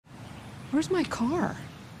Where's my car?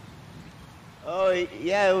 Oh,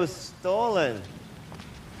 yeah, it was stolen.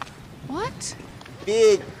 What?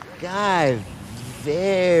 Big guy,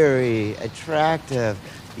 very attractive.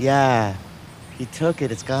 Yeah, he took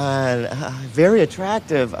it, it's gone. Very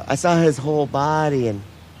attractive. I saw his whole body and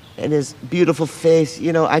his beautiful face.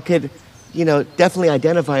 You know, I could, definitely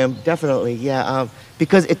identify him, definitely, yeah.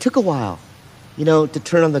 Because it took a while, to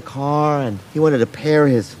turn on the car, and he wanted to pair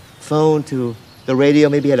his phone to the radio,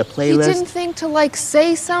 maybe he had a playlist. He didn't think to,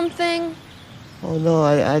 say something? Oh, no,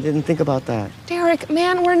 I didn't think about that. Derek,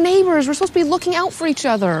 man, we're neighbors. We're supposed to be looking out for each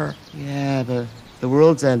other. Yeah, but the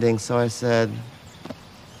world's ending, so I said,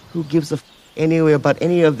 who gives a anyway about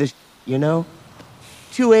any of this,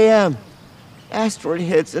 2 a.m., asteroid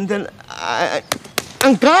hits, and then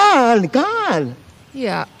I'm gone.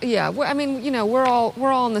 Yeah. I mean, we're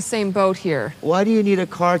all in the same boat here. Why do you need a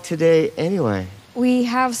car today anyway? We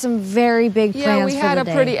have some very big plans for the day. Yeah, we had a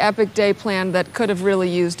pretty epic day planned that could have really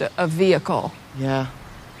used a vehicle. Yeah.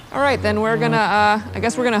 All right, then we're gonna, I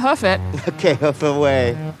guess we're gonna hoof it. Okay, hoof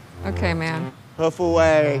away. Okay, man. Hoof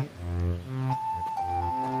away.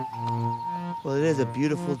 Well, it is a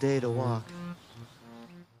beautiful day to walk.